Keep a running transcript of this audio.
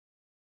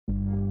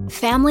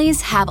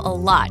Families have a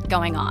lot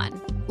going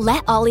on.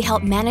 Let Ollie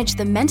help manage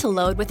the mental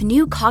load with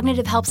new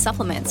cognitive help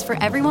supplements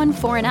for everyone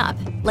 4 and up,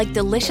 like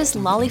delicious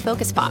Lolly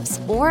Focus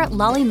Pops or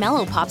Lolly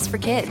Mellow Pops for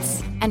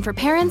kids. And for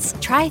parents,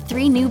 try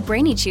 3 new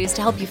Brainy Chews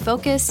to help you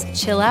focus,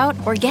 chill out,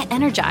 or get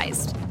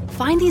energized.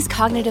 Find these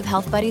cognitive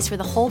health buddies for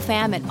the whole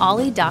fam at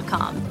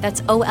ollie.com.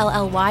 That's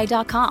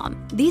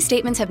OLLY.com. These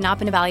statements have not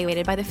been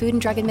evaluated by the Food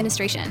and Drug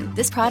Administration.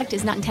 This product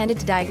is not intended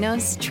to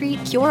diagnose,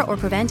 treat, cure, or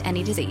prevent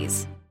any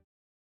disease.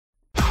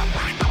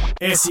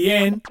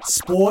 SEN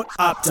Sport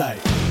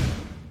Update.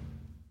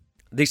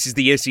 This is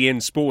the SEN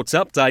Sports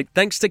Update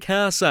thanks to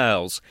Car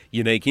Sales.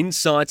 Unique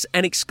insights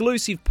and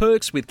exclusive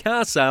perks with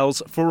car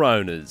sales for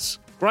owners.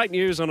 Great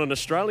news on an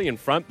Australian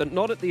front, but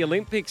not at the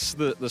Olympics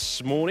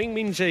this morning.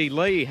 Minjee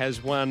Lee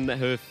has won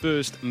her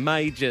first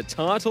major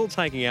title,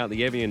 taking out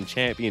the Evian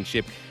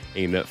Championship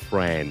in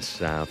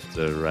France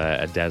after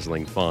a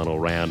dazzling final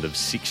round of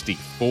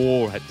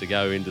 64. Had to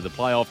go into the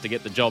playoff to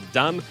get the job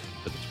done,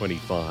 but the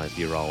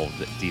 25-year-old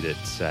did it,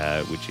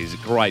 which is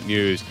great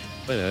news.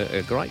 Been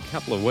a great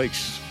couple of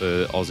weeks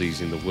for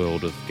Aussies in the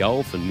world of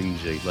golf, and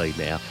Minjee Lee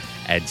now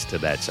adds to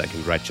that, so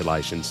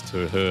congratulations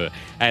to her.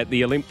 At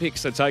the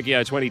Olympics, the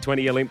Tokyo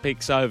 2020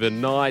 Olympics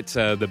overnight,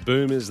 the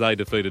Boomers, they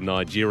defeated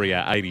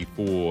Nigeria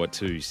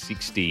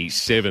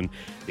 84-67.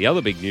 The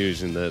other big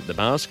news in the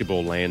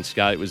basketball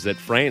landscape was that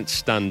France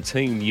stunned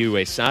Team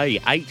USA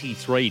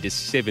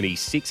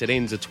 83-76. It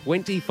ends a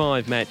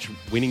 25-match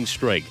winning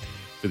streak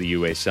for the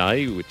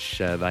USA, which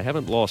they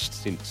haven't lost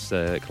since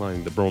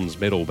claiming the bronze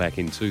medal back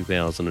in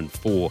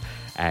 2004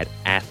 at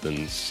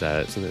Athens.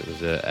 So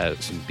there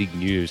was some big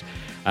news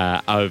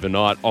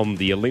overnight on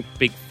the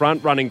Olympic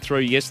front. Running through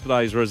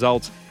yesterday's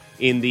results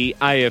in the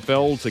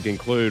AFL to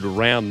conclude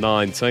round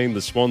 19,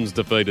 the Swans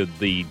defeated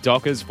the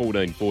Dockers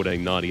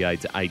 14-14,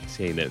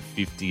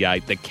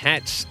 98-18-58. The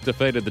Cats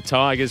defeated the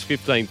Tigers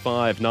 15-5,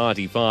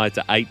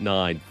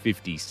 95-89,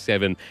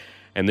 57.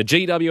 And the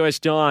GWS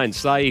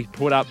Giants, they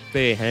put up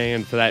their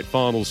hand for that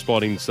final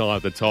spot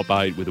inside the top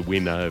 8 with a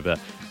win over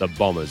the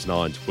Bombers,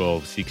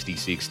 9-12,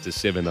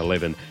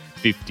 66-7-11,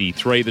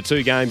 53. The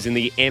 2 games in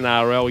the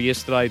NRL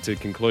yesterday to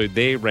conclude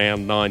their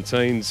round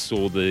 19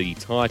 saw the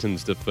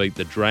Titans defeat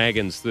the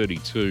Dragons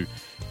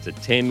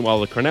 32-10, while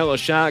the Cronulla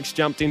Sharks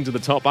jumped into the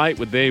top 8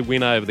 with their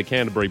win over the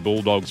Canterbury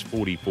Bulldogs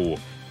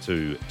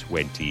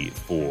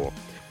 44-24.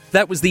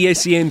 That was the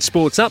SEN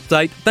Sports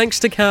Update thanks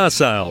to Car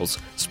Sales.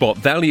 Spot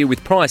value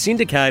with price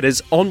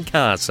indicators on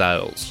car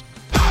sales.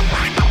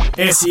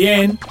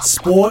 SEN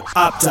Sport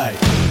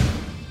Update.